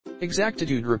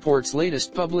Exactitude reports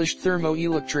latest published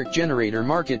Thermoelectric Generator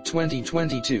Market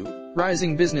 2022,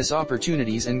 Rising Business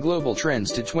Opportunities and Global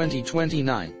Trends to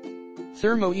 2029.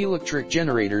 Thermoelectric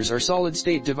generators are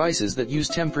solid-state devices that use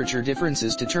temperature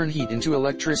differences to turn heat into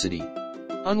electricity.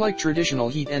 Unlike traditional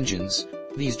heat engines,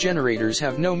 these generators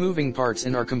have no moving parts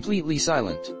and are completely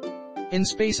silent. In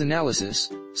space analysis,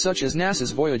 such as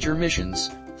NASA's Voyager missions,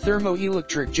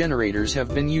 thermoelectric generators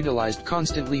have been utilized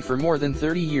constantly for more than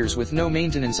 30 years with no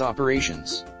maintenance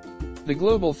operations. The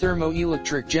global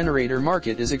thermoelectric generator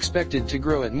market is expected to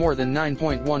grow at more than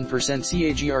 9.1%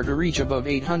 CAGR to reach above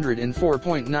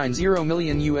 $804.90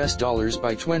 million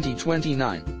by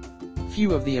 2029.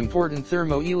 Few of the important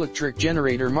thermoelectric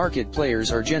generator market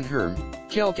players are Gentherm,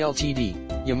 Kelk Ltd.,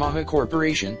 Yamaha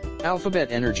Corporation,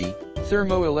 Alphabet Energy,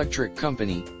 Thermoelectric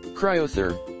Company,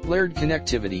 Cryotherm, Laird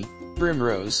Connectivity,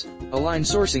 Primrose, Align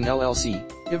Sourcing LLC,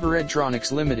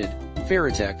 Iveredtronics Limited,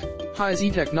 Ferritech,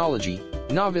 High-Z Technology,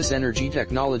 Novice Energy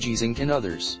Technologies Inc. and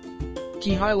others.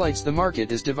 Key highlights: the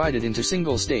market is divided into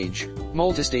single-stage,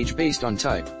 multistage based on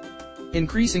type.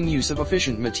 Increasing use of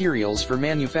efficient materials for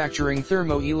manufacturing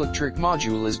thermoelectric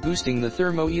module is boosting the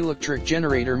thermoelectric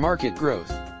generator market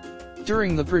growth.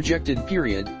 During the projected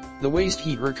period, the waste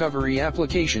heat recovery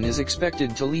application is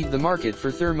expected to lead the market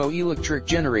for thermoelectric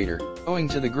generator, owing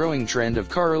to the growing trend of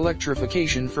car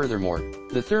electrification. Furthermore,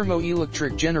 the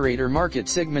thermoelectric generator market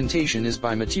segmentation is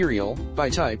by material, by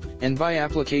type, and by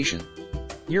application.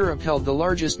 Europe held the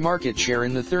largest market share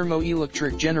in the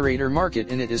thermoelectric generator market,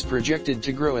 and it is projected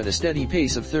to grow at a steady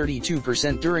pace of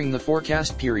 32% during the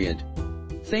forecast period.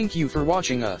 Thank you for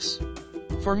watching us.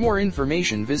 For more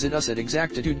information, visit us at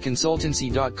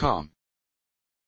exactitudeconsultancy.com.